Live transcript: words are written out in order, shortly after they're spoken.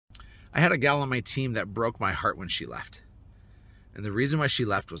I had a gal on my team that broke my heart when she left. And the reason why she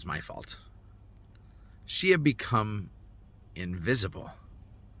left was my fault. She had become invisible.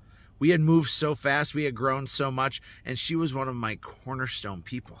 We had moved so fast, we had grown so much, and she was one of my cornerstone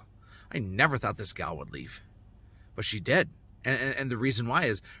people. I never thought this gal would leave, but she did. And the reason why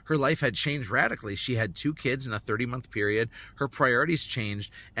is her life had changed radically. She had 2 kids in a 30-month period. Her priorities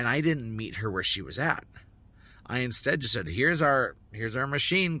changed, and I didn't meet her where she was at. I instead just said, here's our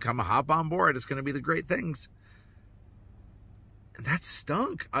machine. Come hop on board. It's going to be the great things. And that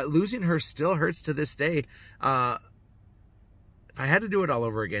stunk. Losing her still hurts to this day. If I had to do it all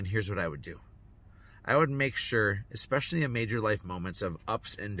over again, here's what I would do. I would make sure, especially in major life moments of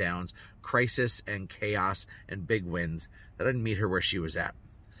ups and downs, crisis and chaos and big wins, that I'd meet her where she was at.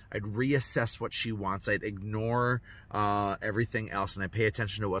 I'd reassess what she wants. I'd ignore everything else, and I'd pay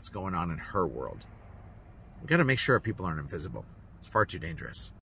attention to what's going on in her world. We've got to make sure our people aren't invisible. It's far too dangerous.